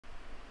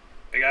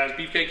Hey guys,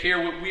 Beefcake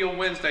here with Wheel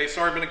Wednesday.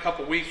 Sorry, it's been a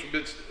couple weeks.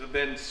 We've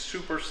been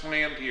super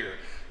slammed here.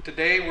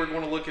 Today we're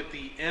going to look at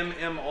the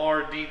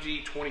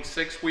MRRDG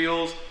 26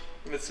 wheels.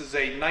 This is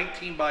a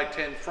 19 by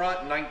 10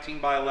 front, 19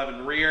 by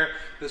 11 rear.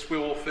 This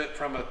wheel will fit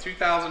from a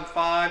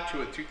 2005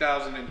 to a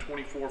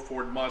 2024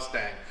 Ford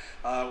Mustang.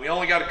 We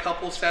only got a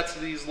couple sets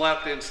of these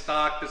left in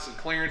stock. This is a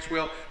clearance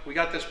wheel. We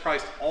got this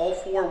priced all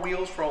four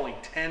wheels for only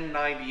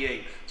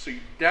 $10.98. So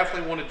you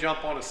definitely want to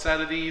jump on a set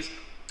of these.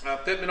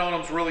 Fitment on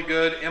them is really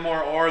good.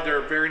 MRR,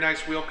 they're a very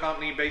nice wheel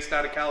company based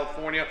out of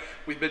California.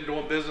 We've been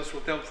doing business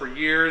with them for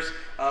years.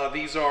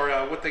 These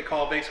are what they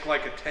call basically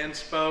like a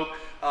 10-spoke.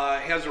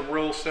 It has a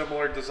real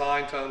similar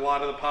design to a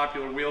lot of the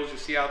popular wheels you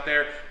see out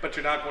there, but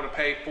you're not going to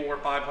pay $400 or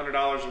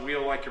 $500 a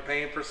wheel like you're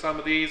paying for some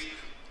of these.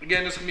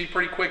 Again, this is going to be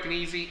pretty quick and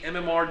easy.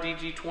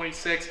 MRRDG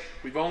 26.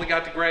 We've only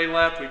got the gray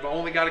left. We've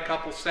only got a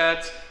couple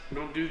sets. I'm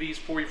going to do these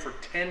for you for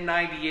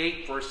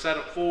 $10.98 for a set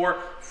of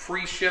 4.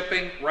 Free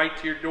shipping right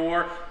to your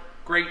door.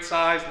 Great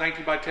size,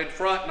 19 by 10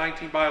 front,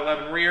 19 by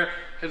 11 rear.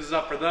 Hit us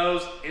up for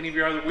those. Any of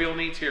your other wheel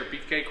needs here at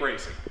Beefcake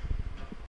Racing.